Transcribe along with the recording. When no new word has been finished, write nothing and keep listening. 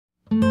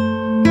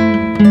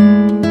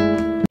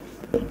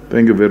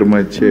Thank you very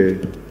much,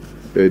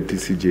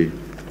 TCJ.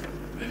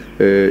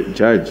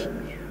 Judge,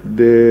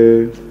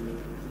 the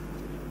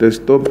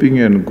stopping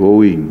and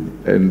going,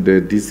 and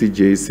the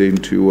DCJ saying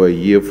to you, "are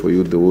here for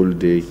you the whole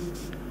day,"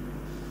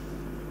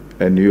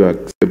 and you are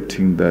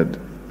accepting that,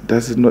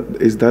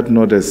 is that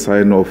not a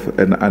sign of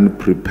an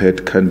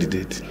unprepared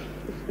candidate?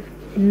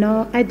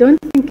 No, I don't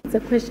think it's a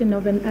question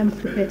of an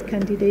unprepared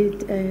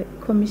candidate,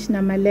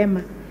 Commissioner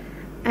Malema.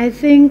 I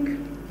think,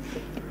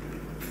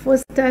 for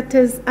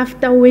starters,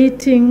 after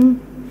waiting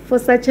for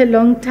such a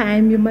long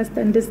time, you must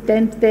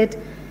understand that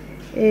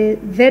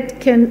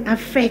that can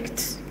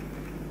affect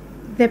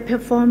the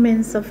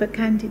performance of a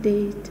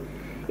candidate.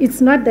 It's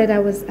not that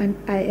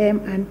I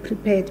am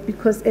unprepared,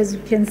 because as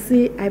you can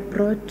see, I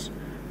brought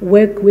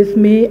work with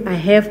me. I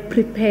have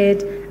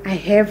prepared. I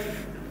have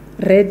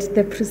read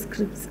the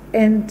prescripts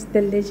and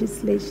the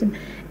legislation,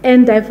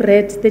 and I've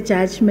read the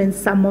judgments,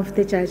 some of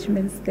the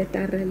judgments that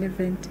are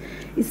relevant.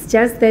 It's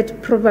just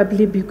that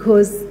probably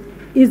because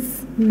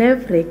it's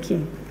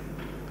nerve-wracking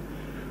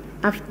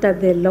after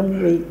the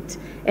long wait,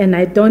 and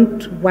I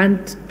don't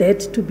want that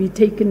to be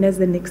taken as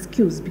an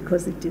excuse,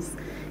 because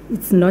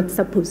it's not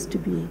supposed to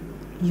be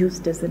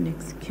used as an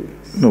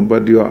excuse. No,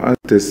 but you are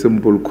asked a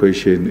simple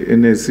question.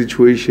 In a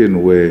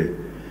situation where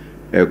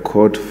a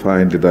court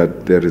finds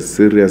that there is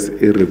serious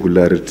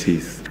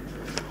irregularities,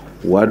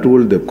 what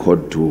will the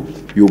court do?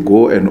 You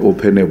go and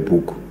open a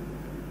book.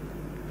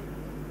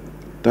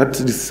 That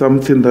is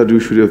something that you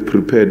should have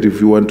prepared.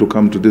 If you want to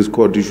come to this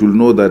court, you should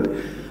know that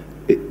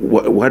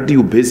what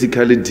you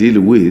basically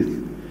deal with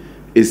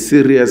is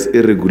serious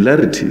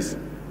irregularities.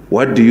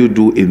 What do you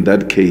do in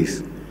that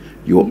case?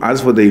 You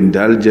ask for the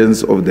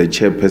indulgence of the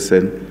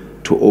chairperson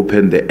to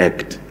open the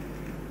act.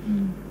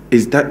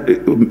 Is that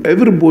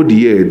everybody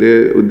here?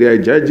 There are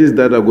judges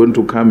that are going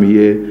to come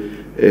here.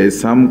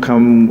 Some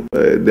come.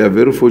 They are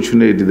very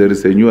fortunate. There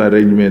is a new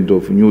arrangement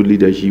of new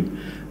leadership.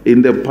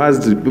 In the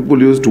past,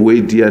 people used to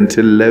wait here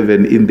until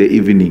 11 in the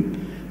evening,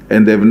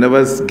 and they've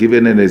never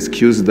given an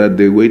excuse that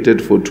they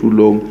waited for too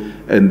long,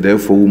 and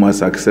therefore we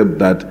must accept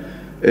that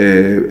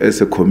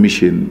as a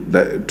commission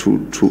that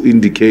to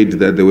indicate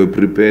that they were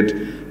prepared,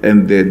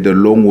 and the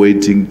long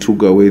waiting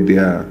took away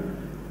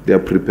their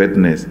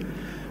preparedness.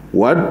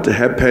 What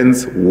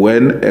happens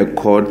when a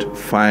court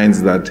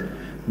finds that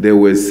there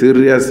were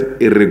serious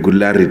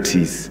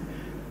irregularities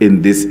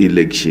in this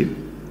election?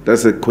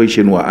 That's a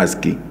question we're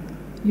asking.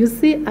 You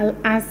see, I'll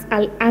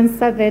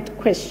answer that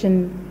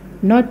question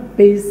not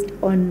based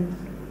on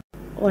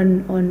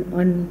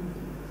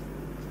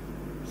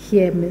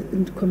here,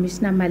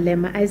 Commissioner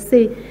Malema. I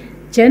say,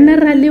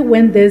 generally,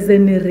 when there's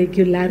an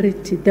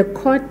irregularity, the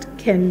court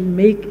can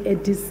make a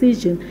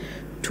decision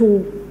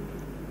to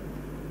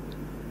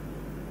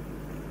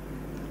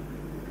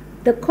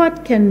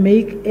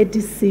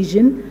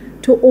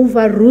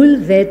overrule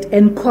that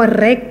and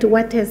correct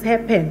what has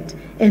happened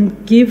and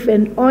give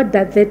an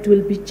order that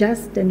will be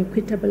just and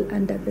equitable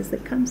under the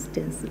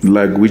circumstances.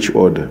 Like which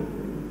order?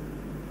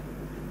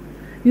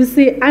 You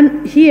see,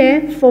 and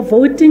here, for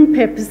voting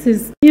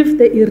purposes, if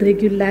the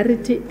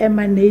irregularity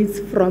emanates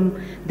from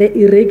the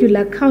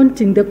irregular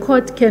counting, the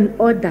court can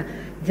order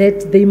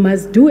that they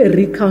must do a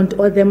recount,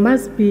 or there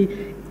must be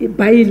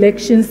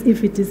by-elections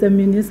if it is a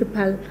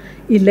municipal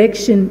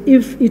election.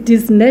 If it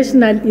is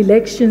national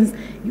elections,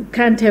 you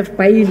can't have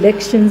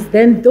by-elections,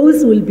 then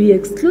those will be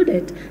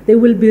excluded. They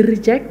will be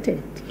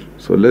rejected.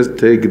 So let's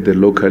take the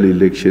local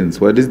elections.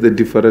 What is the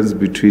difference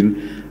between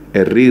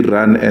a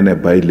rerun and a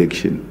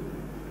by-election?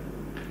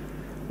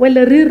 Well,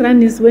 a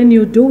rerun is when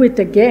you do it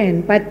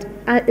again, but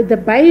the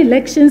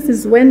by-elections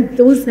is when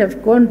those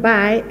have gone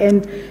by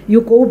and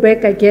you go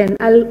back again.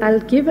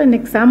 I'll give an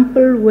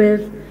example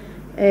with,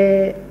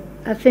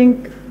 I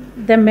think,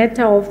 the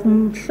matter of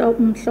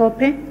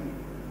Mhlope,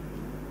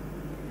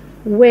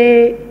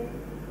 where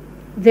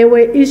there were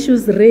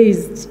issues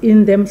raised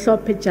in the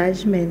Mhlope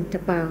judgment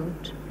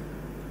about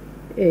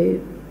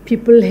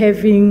people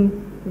having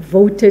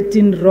voted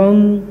in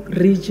wrong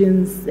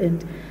regions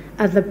and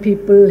other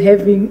people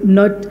having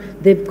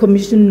the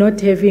commission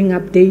not having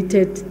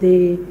updated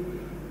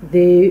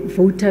the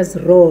voters'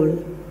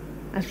 roll.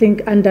 I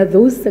think under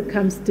those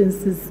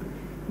circumstances,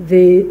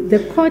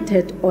 the court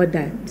had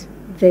ordered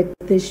that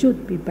there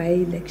should be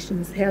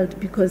by-elections held,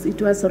 because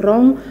it was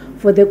wrong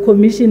for the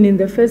commission in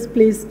the first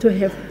place to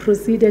have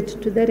proceeded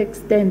to that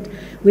extent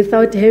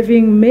without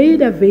having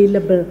made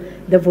available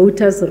the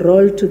voters'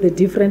 roll to the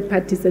different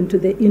parties and to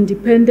the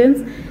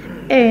independents,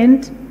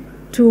 and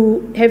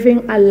to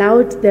having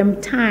allowed them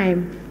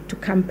time to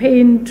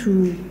campaign,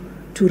 to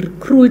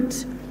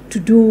recruit, to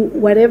do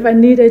whatever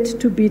needed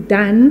to be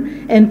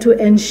done, and to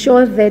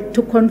ensure that,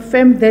 to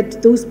confirm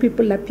that those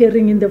people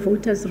appearing in the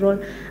voters' roll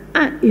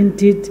are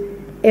indeed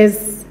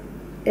as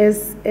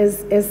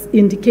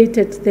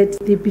indicated, that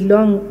they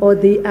belong or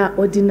they are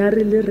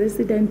ordinarily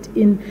resident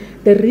in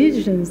the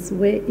regions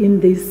wherein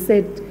they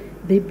said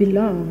they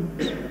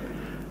belonged.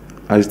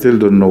 I still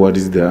don't know what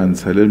is the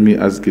answer. Let me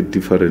ask it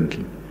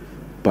differently.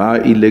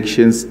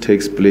 By-elections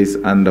takes place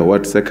under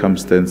what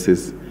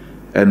circumstances,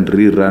 and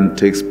rerun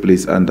takes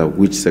place under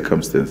which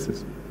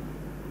circumstances?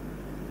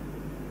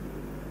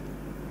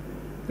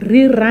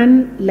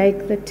 rerun,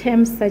 like the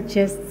term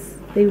suggests,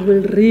 they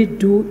will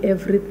redo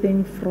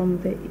everything from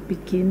the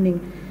beginning.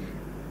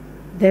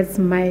 That's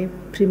my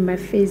prima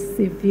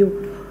facie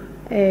view.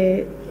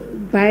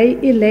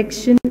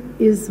 By-election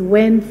is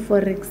when, for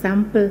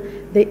example,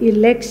 the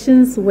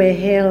elections were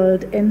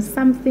held and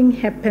something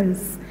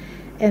happens,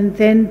 and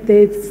then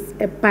there's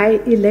a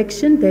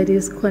by-election that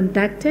is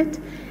conducted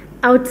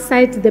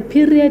outside the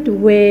period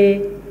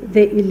where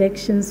the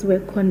elections were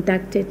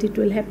conducted. It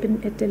will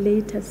happen at a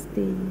later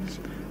stage.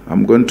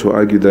 I'm going to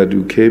argue that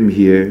you came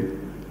here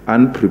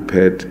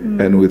unprepared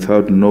and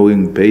without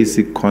knowing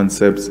basic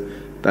concepts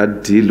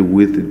that deal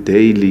with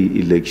daily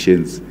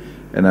elections.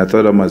 And I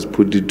thought I must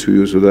put it to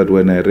you so that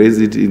when I raise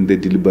it in the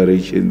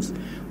deliberations,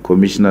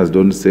 commissioners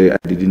don't say I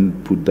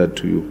didn't put that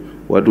to you.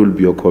 What will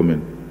be your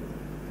comment?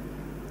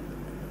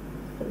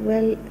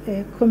 Well,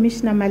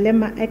 Commissioner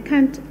Malema, I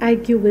can't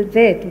argue with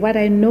that. What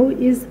I know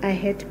is I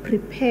had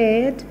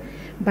prepared,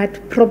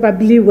 but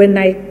probably when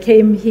I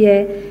came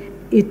here,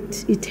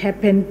 it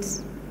happened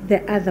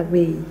the other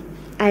way.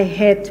 I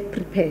had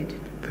prepared.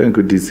 Thank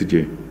you,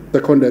 DCJ.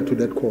 Seconded to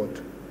that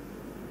court.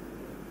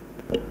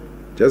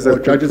 Just or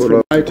judges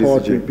from my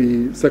court will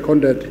be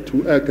seconded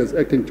to act as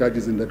acting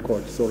judges in that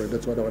court. Sorry,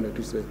 that's what I wanted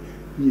to say.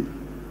 Yeah.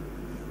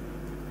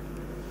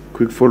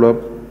 Quick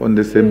follow-up on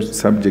the same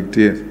subject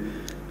here.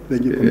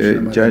 Thank you,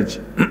 Commissioner. Judge,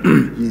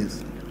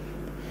 yes.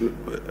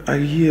 I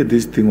hear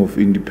this thing of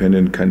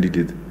independent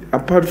candidates.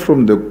 Apart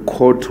from the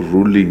court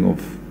ruling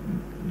of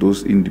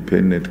those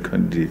independent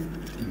candidates,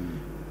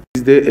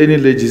 is there any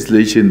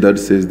legislation that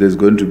says there's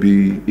going to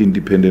be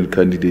independent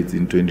candidates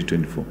in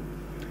 2024?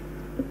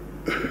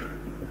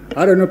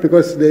 I don't know,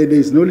 because there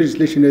is no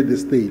legislation at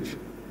this stage.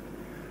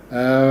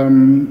 I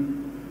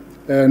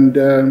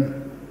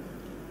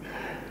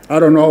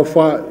don't know how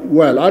far,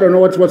 well, I don't know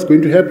what's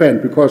going to happen,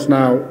 because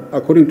now,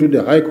 according to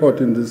the High Court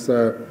in this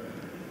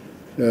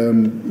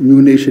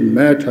new nation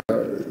matter,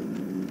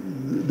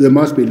 there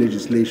must be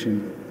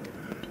legislation.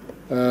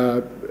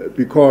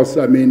 Because,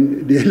 I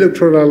mean, the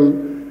Electoral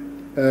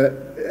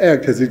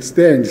Act as it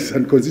stands is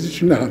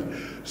unconstitutional,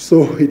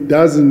 so it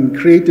doesn't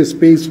create a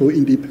space for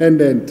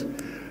independent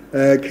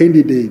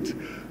candidate.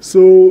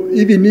 So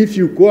even if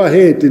you go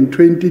ahead in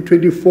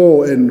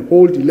 2024 and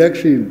hold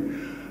election,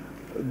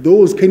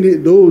 those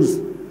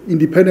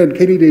independent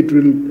candidates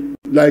will,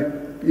 like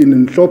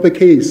in Mhlophe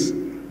case,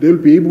 they'll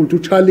be able to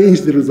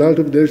challenge the result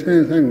of the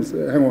election.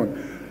 Hang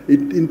on.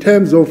 In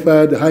terms of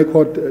the High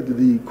Court,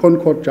 the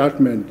Concord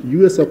judgment,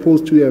 you are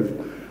supposed to have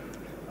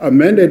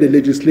amended the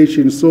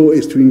legislation so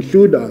as to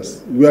include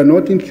us. We are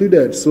not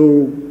included,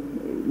 so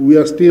we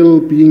are still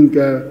being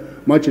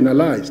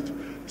marginalized.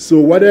 So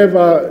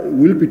whatever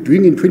we'll be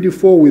doing in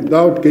 24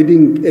 without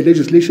getting a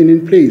legislation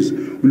in place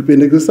will be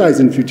an exercise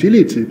in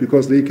futility,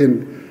 because they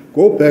can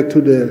go back to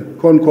the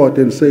Concord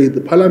and say the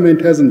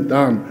Parliament hasn't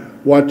done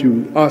what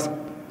you asked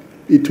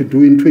it to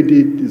do in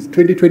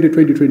 2020,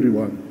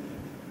 2021.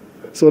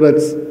 So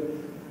that's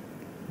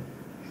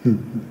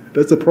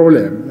a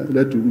problem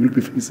that we'll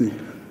be facing.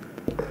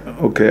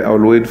 Okay, I'll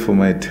wait for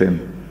my turn.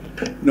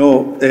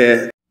 No,